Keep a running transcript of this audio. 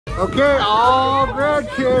Okay, all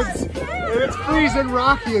grandkids. And it's freezing.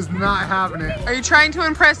 Rocky is not having it. Are you trying to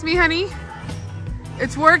impress me, honey?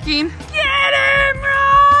 It's working. Get him,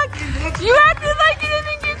 Rock! You acted like you didn't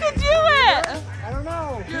think you could do it. I don't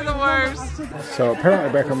know. You're the worst. So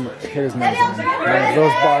apparently Beckham hit his nose on one of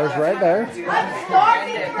those bars right there.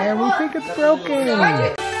 And we think it's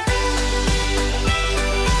broken.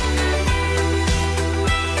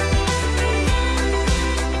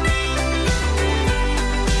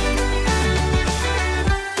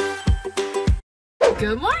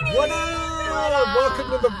 Good morning! What up? Welcome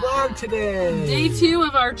to the vlog today. Day 2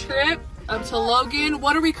 of our trip up to Logan.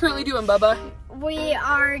 What are we currently doing, Bubba? We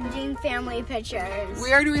are doing family pictures.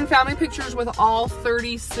 We are doing family pictures with all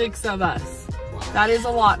 36 of us. That is a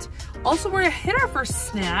lot. Also, we're gonna hit our first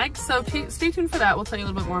snag, so stay tuned for that. We'll tell you a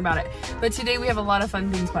little bit more about it. But today we have a lot of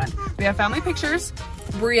fun things planned. We have family pictures.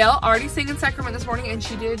 Brielle already sang in Sacrament this morning and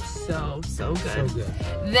she did so good. So good.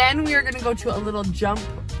 Then we are gonna go to a little jump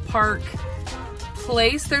park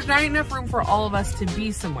place. There's not enough room for all of us to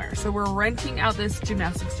be somewhere, so we're renting out this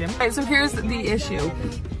gymnastics gym. Alright, so here's the issue.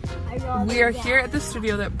 We are here at the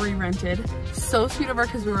studio that Brie rented. So sweet of her,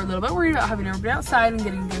 because we were a little bit worried about having everybody outside and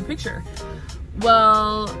getting a good picture.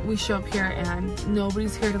 Well, we show up here and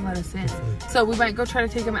nobody's here to let us in. So we might go try to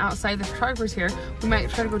take them outside. The photographer's here. We might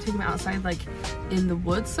try to go take them outside, like in the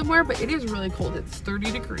woods somewhere, but it is really cold. It's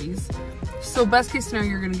 30 degrees. So best case scenario,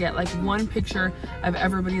 you're gonna get like one picture of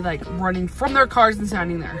everybody like running from their cars and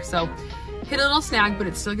standing there. So hit a little snag, but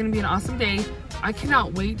it's still gonna be an awesome day. I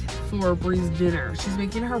cannot wait for Brie's dinner. She's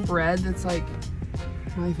making her bread that's like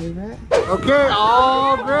my favorite. Okay,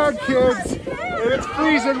 all grandkids. And it's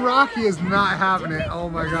freezing. Rocky is not having it. Oh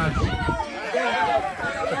my gosh.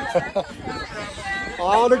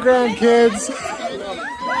 All the grandkids.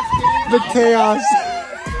 The chaos.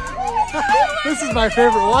 This is my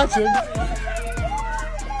favorite watching.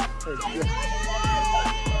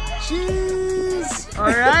 Jeez. All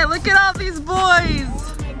right, look at all these boys.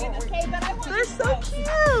 They're so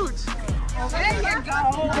cute. There you go.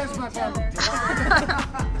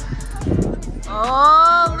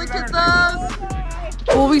 Oh, look at those.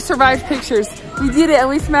 Well, we survived pictures. We did it and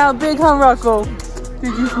we smiled big, huh, Rocco?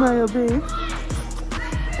 Did you smile big?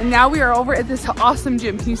 And now we are over at this awesome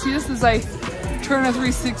gym. Can you see this as I turn a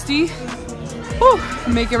 360? Whew,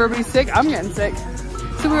 make everybody sick. I'm getting sick.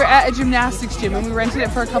 So we were at a gymnastics gym and we rented it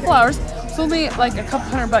for a couple hours. It's only like a couple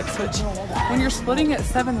 $100, which when you're splitting it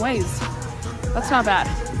 7 ways, that's not bad.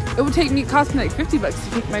 It would cost me like $50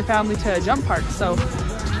 to take my family to a jump park. So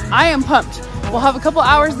I am pumped. We'll have a couple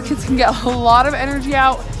hours. The kids can get a lot of energy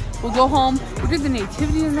out. We'll go home. We're doing the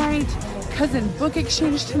nativity tonight. Cousin book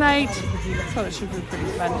exchange tonight. So it should be pretty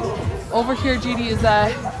fun. Over here, JD is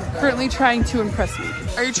currently trying to impress me.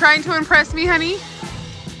 Are you trying to impress me, honey?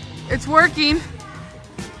 It's working.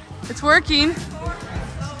 It's working.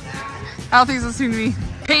 I don't think he's listening to me.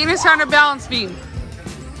 Peyton is trying to balance beam.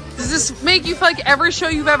 Does this make you feel like every show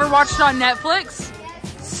you've ever watched on Netflix?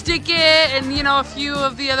 Stick It and, you know, a few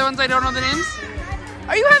of the other ones I don't know the names.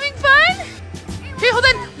 Are you having fun? Okay, hold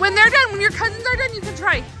on. When they're done, when your cousins are done, you can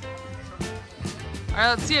try. All right,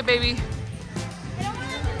 let's see it, baby.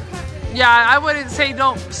 Yeah, I wouldn't say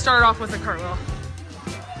don't start off with a cartwheel.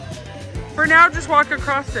 For now, just walk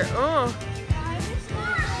across it. Oh.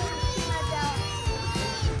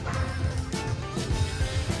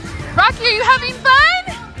 Rocky, are you having fun?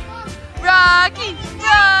 Rocky,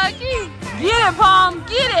 Rocky. Get it, Palm,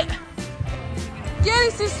 get it. Get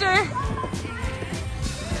it, sister.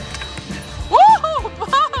 Woo,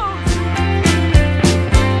 Palm.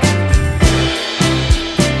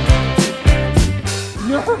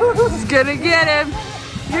 He's gonna get him.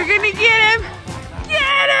 You're gonna get him.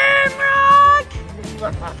 Get him, Rock.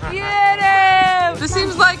 Get him. This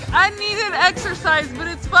seems like unneeded exercise, but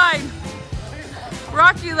it's fine.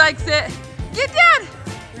 Rocky likes it. Get down.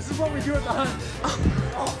 This is what we do at the hunt.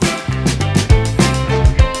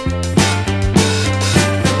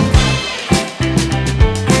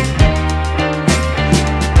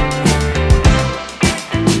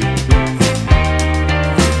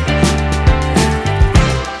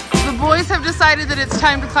 The boys have decided that it's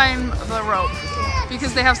time to climb the rope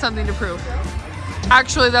because they have something to prove.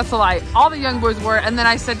 Actually, that's a lie. All the young boys were, and then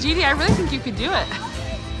I said, GD, I really think you could do it.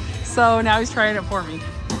 So now he's trying it for me.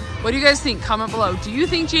 What do you guys think? Comment below. Do you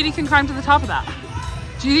think JD can climb to the top of that?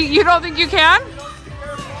 You don't think you can?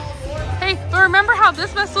 Hey, but remember how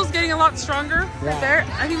this muscle is getting a lot stronger right there?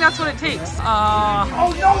 I think that's what it takes.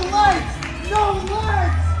 Oh, no legs! No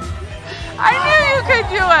legs! I knew you could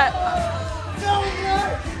do it. No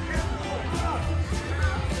legs!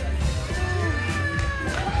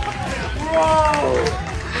 Whoa!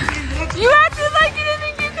 You acted like you didn't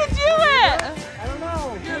think you could do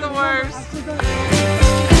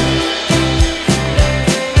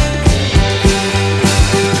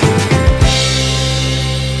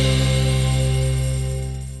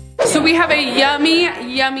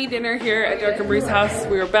yummy dinner here at Dr. Bree's house.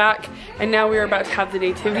 We are back, and now we are about to have the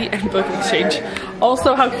nativity and book exchange.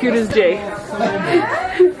 Also, how cute is Jay?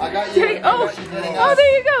 Jay, oh,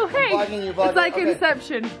 there you go. Hey, it's like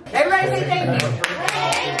Inception. Everybody say thank you.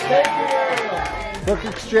 Book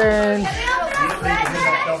exchange.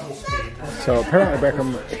 So apparently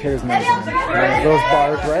Beckham hit his nose on one of those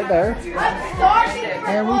bars right there.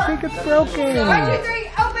 And we think it's broken.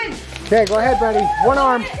 Okay, go ahead, buddy. One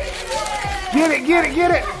arm. Get it, get it,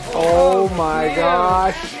 get it. Oh my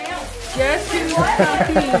gosh. Guess who's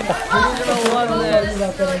happy? You're gonna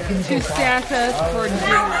love this. To Santa for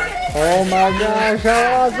dinner. Oh my gosh,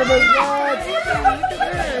 how awesome is that?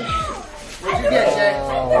 What'd you get, Jay?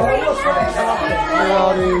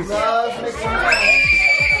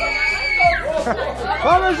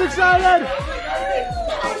 Mama's excited!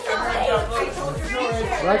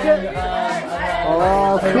 Like it?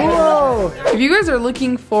 Oh, cool! If you guys are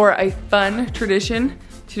looking for a fun tradition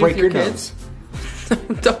to do with your kids,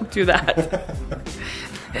 don't do that.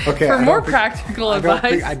 Okay. For more practical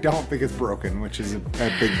advice. I don't think it's broken, which is a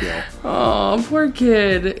big deal. Oh, poor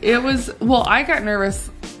kid. It was, well, I got nervous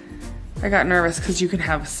because you can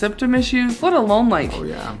have septum issues, let alone like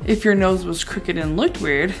if your nose was crooked and looked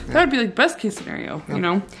weird. That would be like best case scenario, you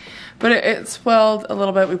know? But it swelled a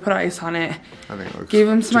little bit. We put ice on it. I think it looks gave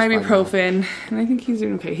him some ibuprofen, and I think he's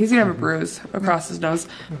doing okay. He's gonna have a bruise across his nose,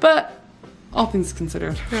 but all things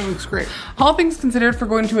considered. Yeah, it looks great. All things considered for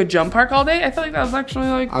going to a jump park all day, I feel like that was actually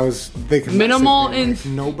like I was thinking minimal in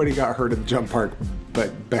nobody got hurt at the jump park, but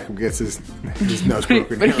Beckham gets his nose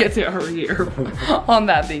broken. But he gets it hurt here on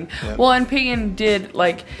that thing. Yep. Well, and Peyton did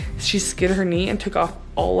like she skidded her knee and took off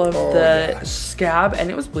all of the scab, and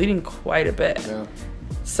it was bleeding quite a bit. Yeah.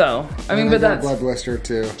 So I mean, but that's blood blister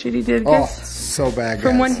too. JD did. Oh, so bad.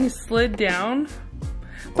 From when he slid down.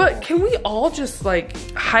 But can we all just like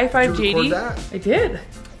high five JD? I did.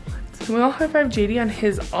 Can we all high five JD on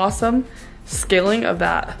his awesome scaling of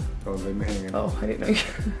that? Oh, they may hang in. Oh, I didn't know.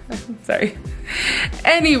 Sorry.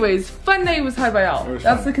 Anyways, fun day was had by all.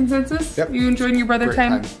 That's the consensus? Yep. You enjoying your brother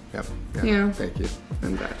time? Yep. Yeah. Thank you.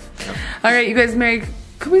 I'm glad. Yep. All right, you guys,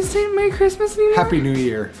 could we say Merry Christmas anymore? Happy New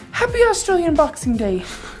Year. Happy Australian Boxing Day.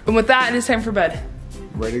 And with that, it is time for bed.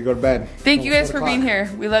 Ready to go to bed. Thank you guys for being here.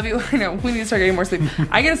 We love you. I know, we need to start getting more sleep.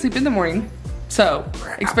 I gotta sleep in the morning. So,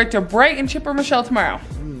 expect a bright and chipper Michelle tomorrow.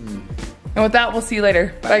 And with that, we'll see you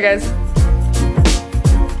later. Bye guys.